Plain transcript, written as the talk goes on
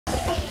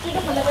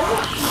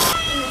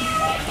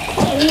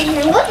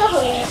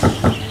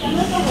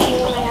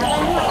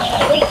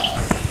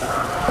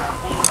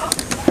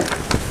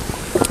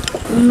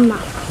嘛。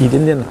一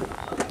点点了。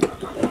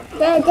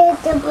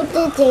这不是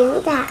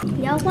真的。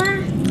腰花。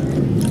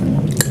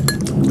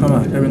好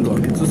嘛，小兵哥，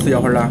只吃腰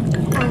花啦。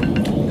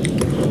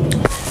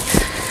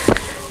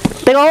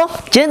德哥，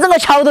今天整个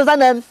桥头三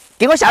嫩，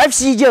给我下点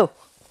啤酒。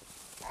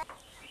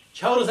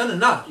桥头三嫩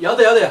啦，要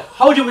得，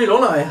好久没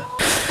弄了哎呀。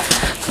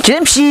今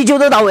天啤酒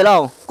都到位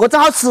了，给我整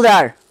好吃点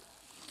儿。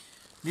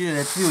你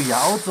这只有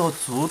腰子和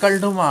猪肝儿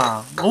的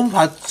嘛，我们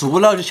怕做不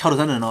了就桥头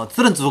三嫩了，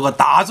只能做个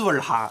大猪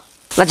二哈。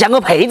那酱个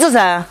配置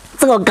噻，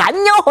整个肝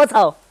腰合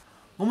炒。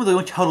我们就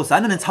用桥头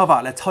三嫩的炒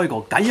法来炒一个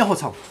肝腰合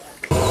炒。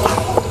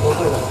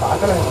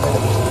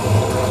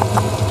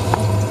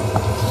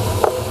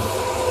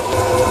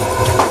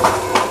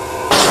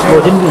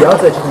我今天腰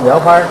子切成腰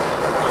花儿，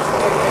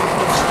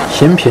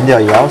先片掉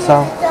腰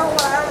梢。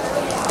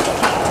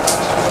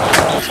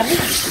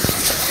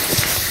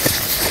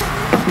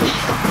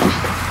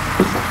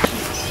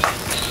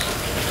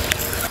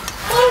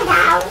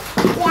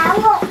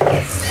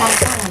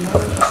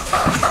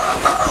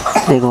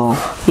这个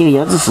你个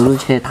腰子是不是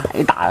切得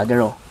太大了点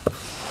儿哦？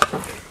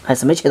还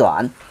是没切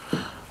断？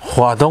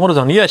话多我都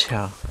让你来切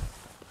啊！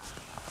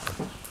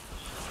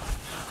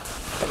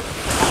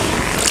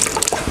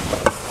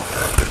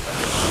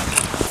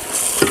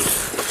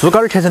猪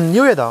肝儿切成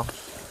柳叶刀，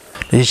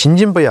那些心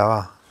筋不要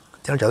啊，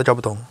这样叫都叫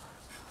不动。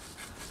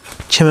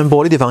前面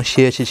薄的地方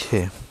斜起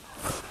切。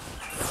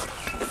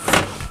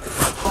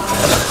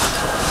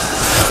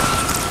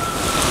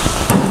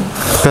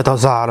不要到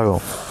炸了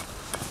哟！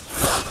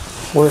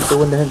我是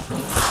稳得很。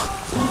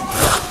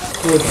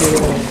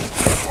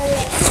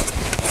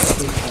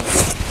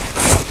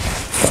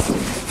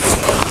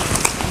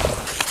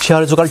切好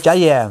的猪肝加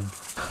盐，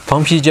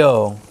放啤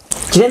酒。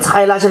今天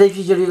才拿下的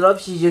啤酒里头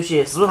啤酒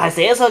鞋，是不是太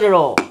涩了点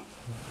儿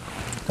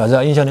啥子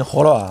啊？影响你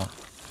喝了啊？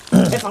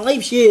还放了一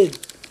瓶。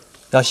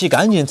要洗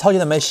干净，炒起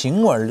来没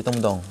腥味儿，你懂不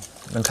懂？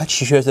能开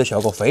起血色，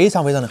效果非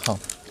常的好。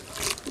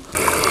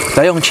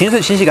再用清水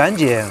清洗干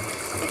净，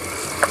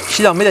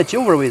洗到没得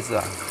酒味为止。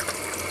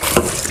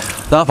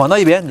然后放到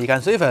一边沥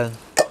干水分。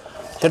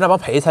先来把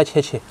配菜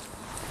切。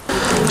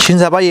芹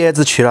菜把叶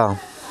子去了。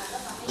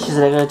其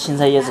实那个芹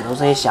菜叶子都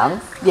是很香，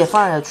你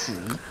反而要去。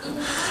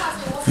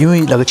因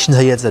为那个芹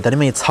菜叶子在里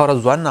面一炒到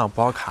软了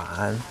不好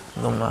看，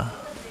懂吗？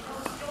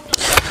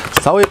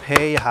稍微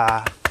配一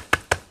下，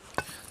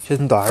切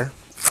成段儿。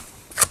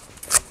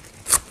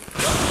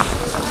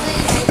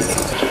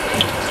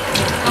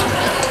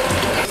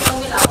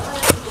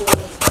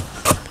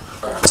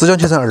枝姜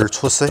切成2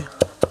粗丝，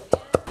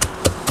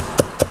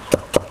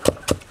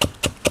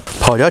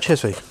泡椒切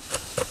碎，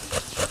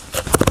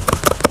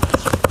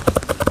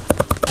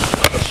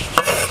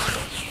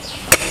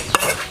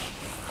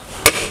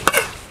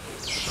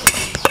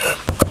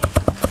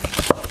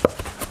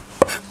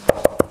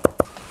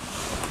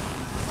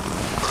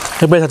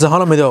这白菜整好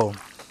了没有？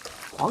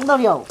慌到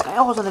了，肝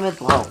腰合炒都没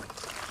做好。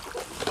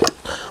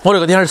我那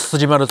个点10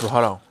几秒就做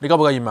好了，你搞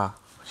不搞瘾嘛？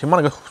先把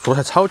那个蔬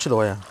菜炒起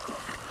了呀。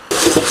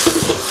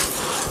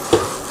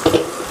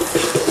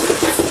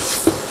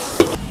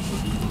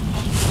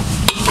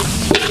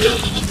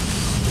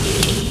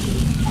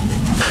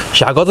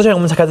下锅之前我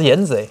们才开始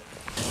腌制，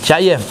加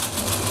盐、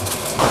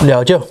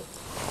料酒、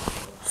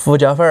胡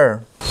椒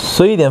粉、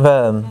水淀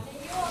粉，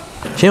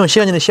先用洗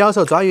干净的小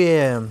手抓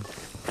匀。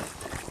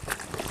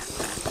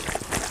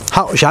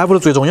好，下一步是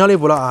最重要的一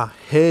步了啊，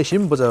核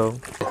心步骤。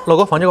罗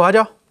哥放几个花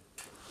椒、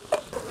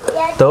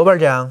豆瓣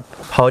酱、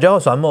泡椒和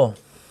蒜末、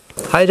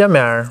海椒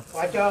面儿、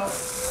花椒。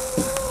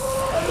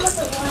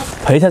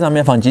配菜上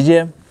面放鸡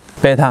精、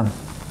白糖、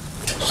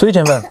水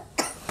淀粉，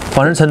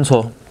放点陈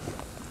醋、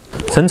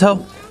生抽。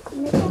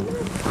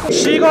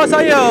起锅烧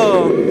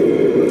油，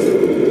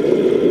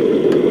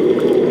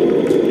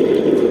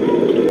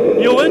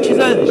油温7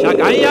成，下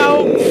干腰。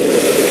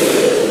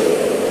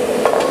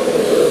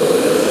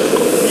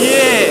1、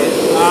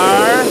2、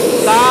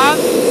3、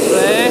4、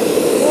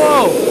5、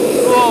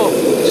6、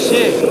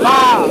7、8、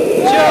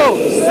9、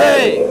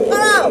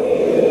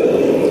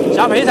10。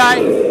下配菜。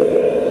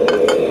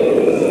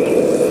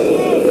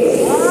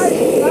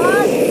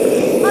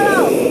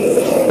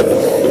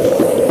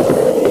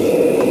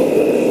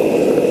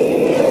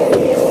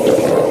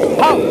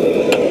好。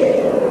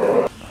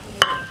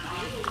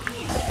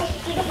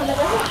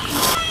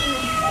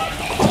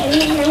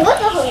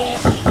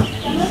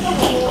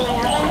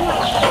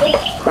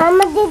妈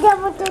妈，这个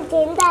不是真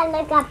的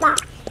那个吧？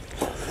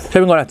小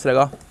苹果来吃那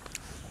个，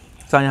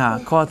尝一下，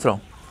可好吃了。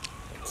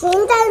现在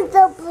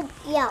都不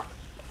掉。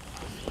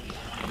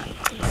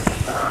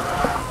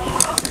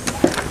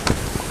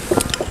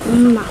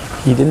嘛。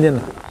一点点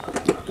了。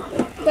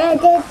这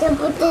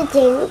不是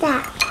真的。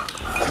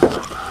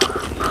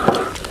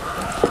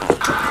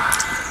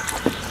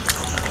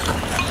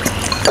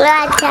我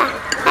吃，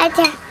我吃。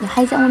你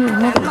还想我们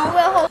买的？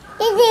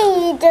已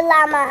经一直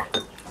了吗？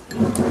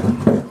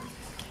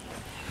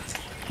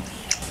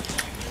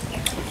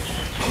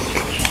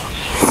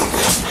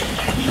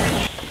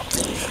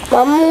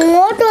我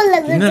摸着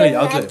那个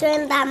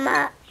真的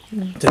吗？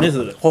真的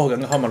是火候刚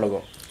刚好嘛，那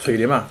个脆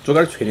的嘛，猪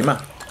肝脆的嘛。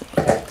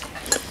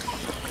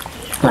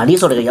那你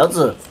说那个腰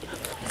子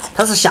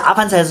它是下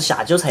饭菜还是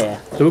下酒菜？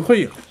都可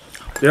以。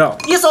对了，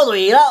你说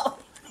对了。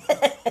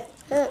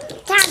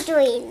答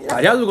对了。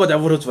大家如果在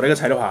屋头做那个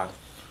菜的话，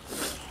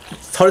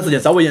炒的时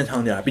间稍微延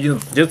长点，毕竟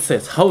自己吃，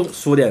炒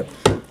熟点，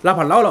哪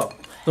怕老了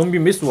总比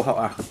没熟好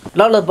啊。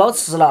老了不好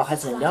吃了，还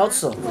是了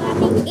吃。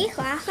一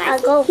花花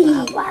狗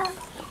花。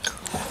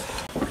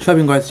小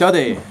苹果还是晓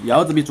得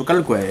腰子比猪肝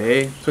儿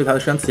贵，所以他都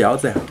喜欢吃腰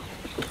子。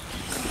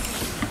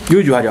有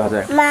一句话叫啥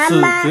子？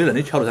吃最嫩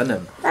的桥头三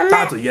嫩，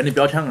打最严的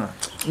标枪啊！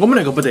我们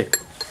那个不得。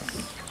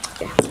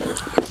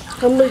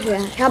很不是，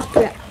他不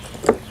是。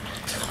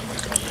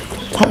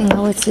他应该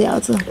会吃腰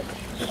子，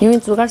因为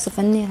猪肝是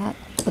粉的，他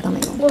不当那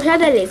个。我晓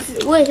得那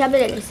是，我也晓得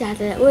那是啥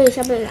子，我也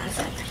晓得那是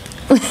啥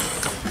子。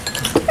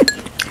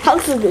好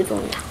吃最重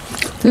要。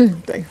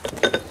嗯，对。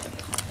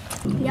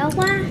腰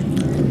花。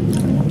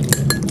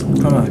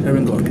好嘛，小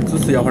苹果，只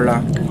吃腰花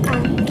啦。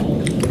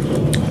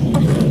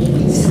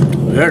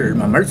有点儿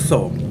慢慢吃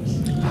哦。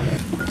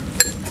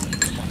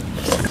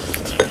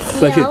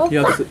不行，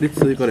你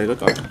吃一个那个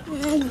告一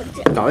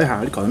下，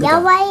你告什么？要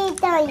我一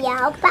顿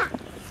腰吧。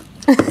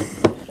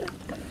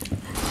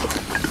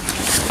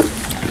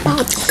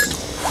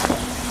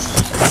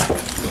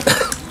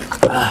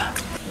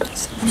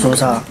是不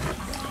是啊？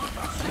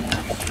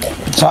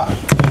啥？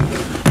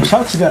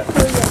少吃点。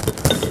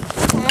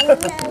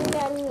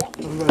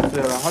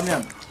热了好凉，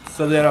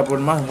吃热了不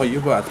能马上脱衣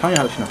服啊，躺一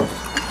下就行了。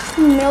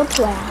没有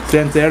脱呀。这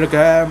样那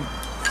个。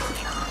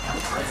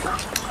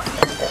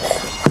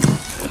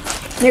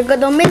那个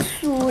都没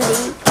熟的，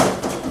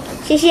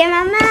谢谢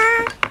妈妈。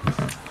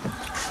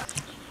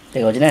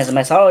这个今天还是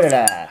买少了点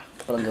嘞，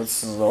不能够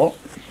吃哦。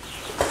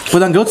不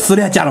能够吃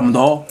的还加那么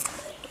多。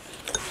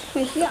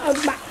很小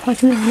吧？好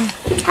吃吗？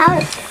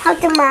好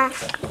吃吗？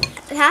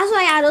他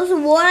说呀，都是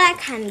我来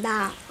看的，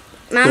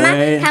妈妈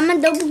他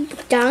们都不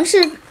张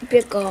是别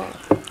个。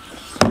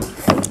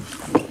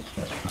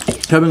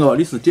小苹果，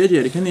你是姐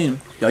姐，你肯定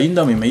要引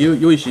导妹妹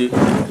有一些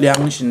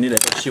良性的那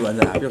个习惯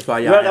噻，比如刷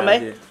牙呀那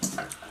些。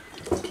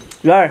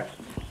鱼儿，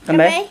干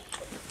杯！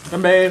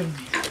干杯！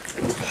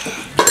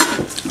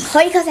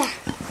喝一口噻。